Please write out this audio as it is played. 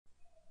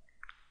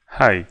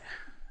Hi,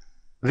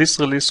 this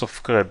release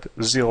of CRED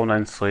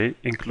 093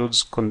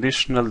 includes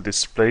conditional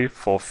display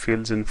for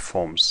fields in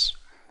forms.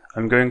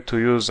 I'm going to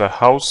use a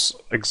house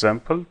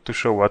example to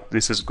show what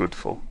this is good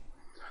for.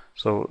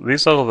 So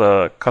these are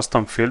the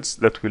custom fields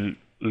that will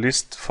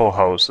list for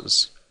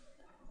houses.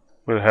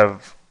 We'll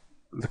have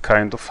the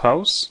kind of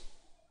house,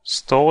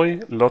 story,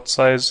 lot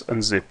size,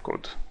 and zip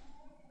code.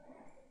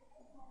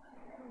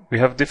 We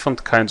have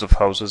different kinds of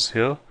houses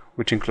here,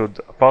 which include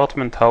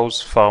apartment,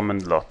 house, farm,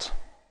 and lot.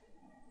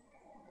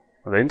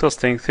 The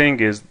interesting thing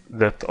is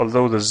that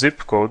although the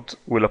zip code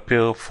will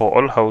appear for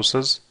all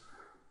houses,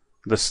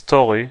 the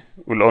story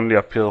will only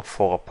appear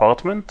for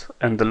apartment,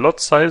 and the lot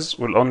size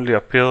will only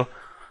appear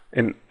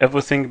in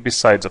everything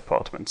besides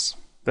apartments.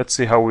 Let's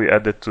see how we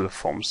add it to the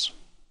forms.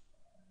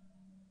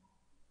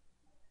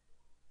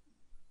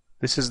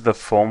 This is the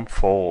form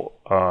for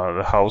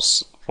the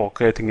house, for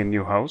creating a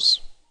new house.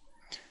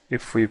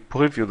 If we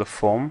preview the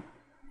form,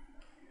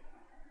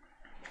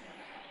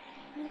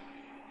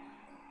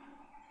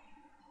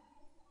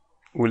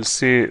 we'll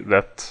see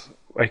that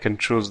I can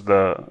choose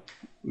the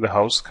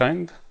house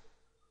kind,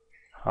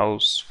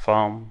 house,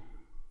 farm,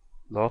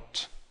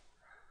 lot,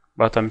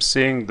 but I'm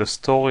seeing the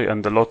story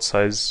and the lot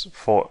size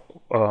for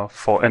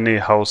any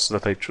house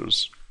that I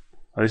choose.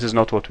 This is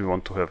not what we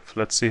want to have.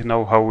 Let's see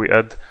now how we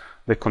add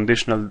the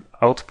conditional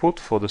output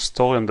for the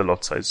story and the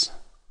lot size.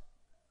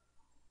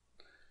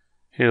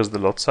 Here's the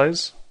lot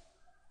size.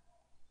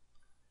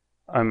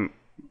 I'm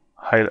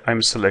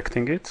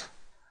selecting it,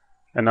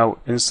 and now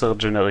insert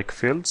generic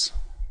fields,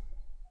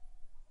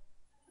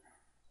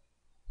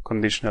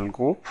 conditional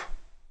group.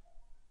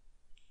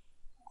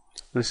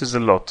 This is a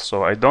lot,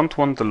 so I don't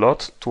want the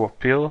lot to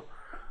appear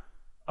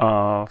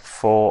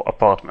for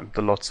apartment,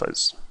 the lot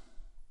size.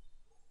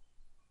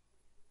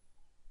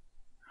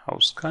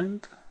 House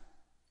kind.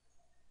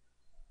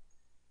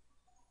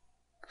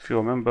 If you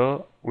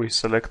remember, we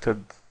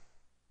selected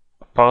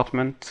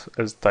apartment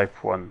as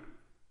type 1.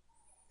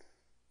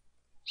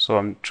 So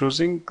I'm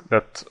choosing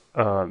that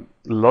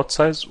lot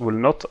size will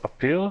not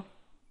appear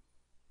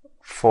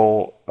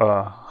for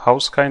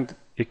house kind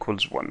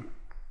equals 1.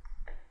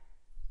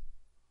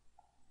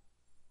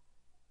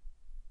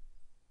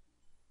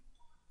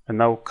 And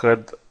now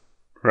CRED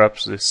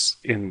wraps this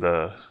in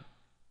the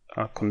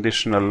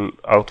conditional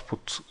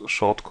output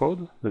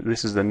shortcode.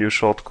 This is the new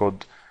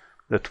shortcode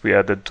that we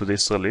added to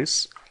this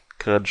release,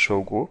 CRED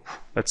show group.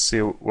 Let's see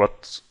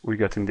what we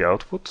get in the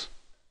output.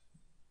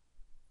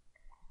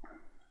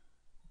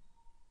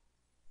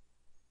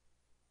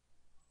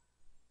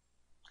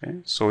 Okay,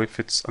 so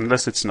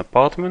unless it's an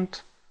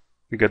apartment,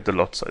 we get the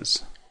lot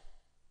size.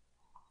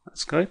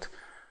 That's great.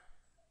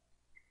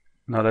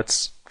 Now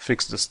let's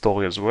fix the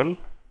story as well.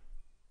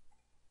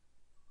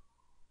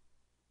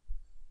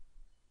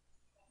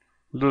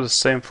 We'll do the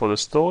same for the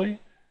story,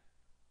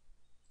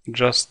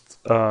 just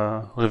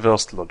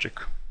reversed logic.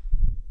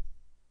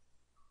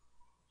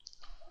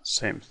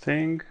 Same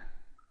thing.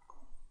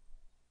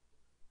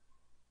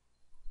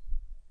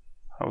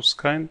 House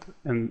kind,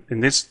 and in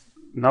this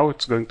now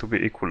it's going to be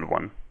equal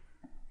 1.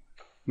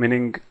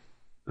 Meaning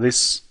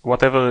this,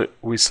 whatever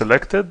we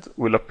selected,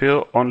 will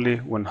appear only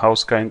when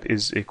house kind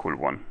is equal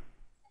 1.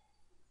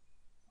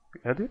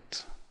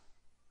 Edit.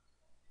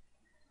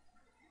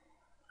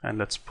 And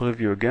let's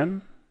preview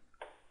again.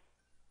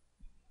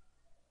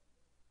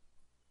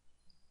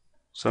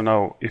 So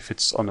now if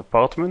it's on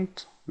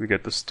apartment, we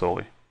get the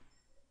story.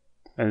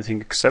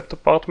 Anything except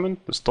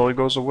apartment, the story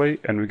goes away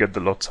and we get the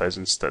lot size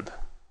instead.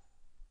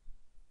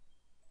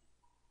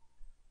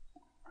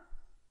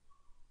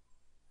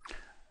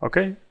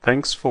 Okay,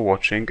 thanks for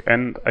watching,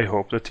 and I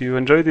hope that you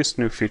enjoy this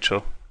new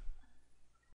feature.